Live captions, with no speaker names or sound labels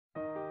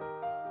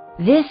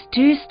This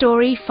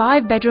 2-story,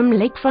 5-bedroom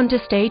lakefront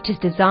estate is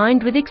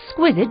designed with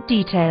exquisite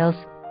details.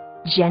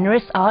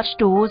 Generous arched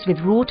doors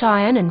with wrought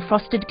iron and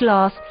frosted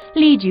glass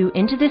lead you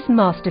into this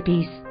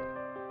masterpiece.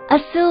 A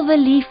silver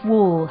leaf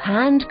wall,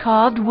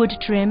 hand-carved wood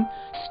trim,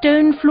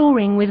 stone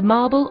flooring with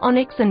marble,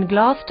 onyx and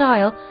glass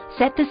tile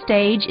set the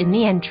stage in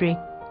the entry.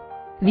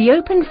 The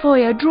open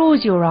foyer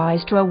draws your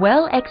eyes to a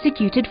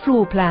well-executed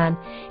floor plan,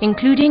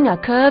 including a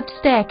curved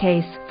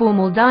staircase,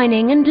 formal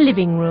dining and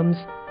living rooms.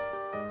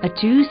 A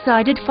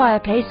 2-sided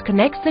fireplace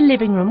connects the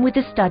living room with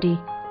the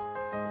study.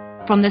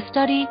 From the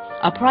study,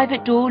 a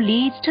private door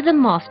leads to the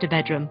master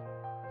bedroom.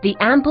 The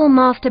ample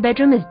master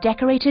bedroom is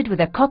decorated with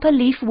a copper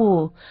leaf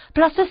wall,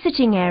 plus a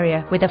sitting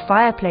area with a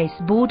fireplace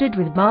bordered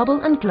with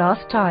marble and glass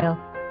tile.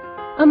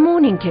 A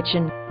morning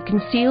kitchen,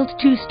 concealed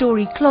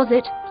 2-story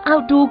closet,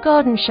 outdoor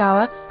garden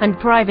shower and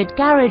private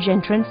garage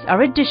entrance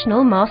are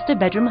additional master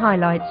bedroom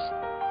highlights.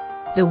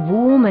 The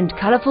warm and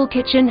colourful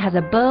kitchen has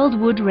a burled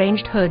wood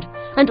ranged hood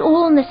and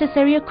all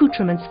necessary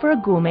accoutrements for a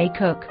gourmet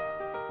cook.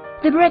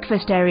 The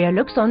breakfast area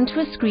looks onto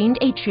a screened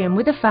atrium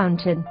with a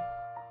fountain.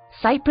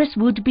 Cypress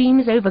wood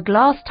beams over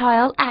glass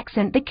tile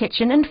accent the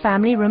kitchen and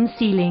family room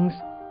ceilings.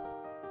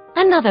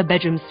 Another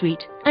bedroom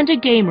suite and a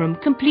game room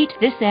complete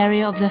this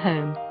area of the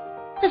home.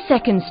 The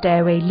second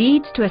stairway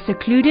leads to a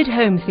secluded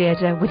home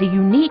theatre with a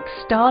unique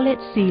starlit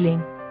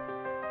ceiling.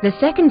 The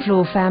second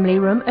floor family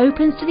room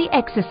opens to the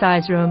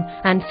exercise room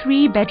and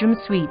 3-bedroom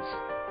suites.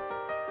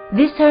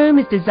 This home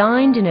is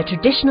designed in a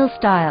traditional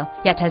style,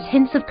 yet has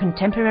hints of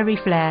contemporary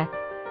flair.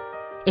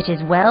 It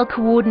is well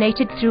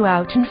coordinated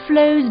throughout and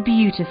flows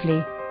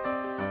beautifully.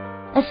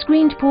 A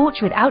screened porch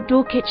with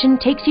outdoor kitchen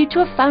takes you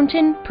to a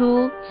fountain,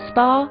 pool,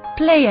 spa,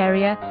 play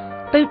area,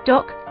 boat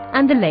dock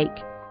and the lake.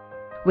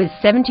 With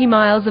 70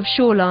 miles of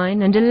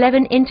shoreline and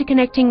 11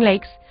 interconnecting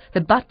lakes, the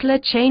Butler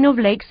chain of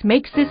lakes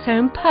makes this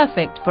home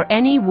perfect for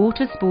any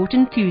water sport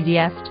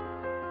enthusiast.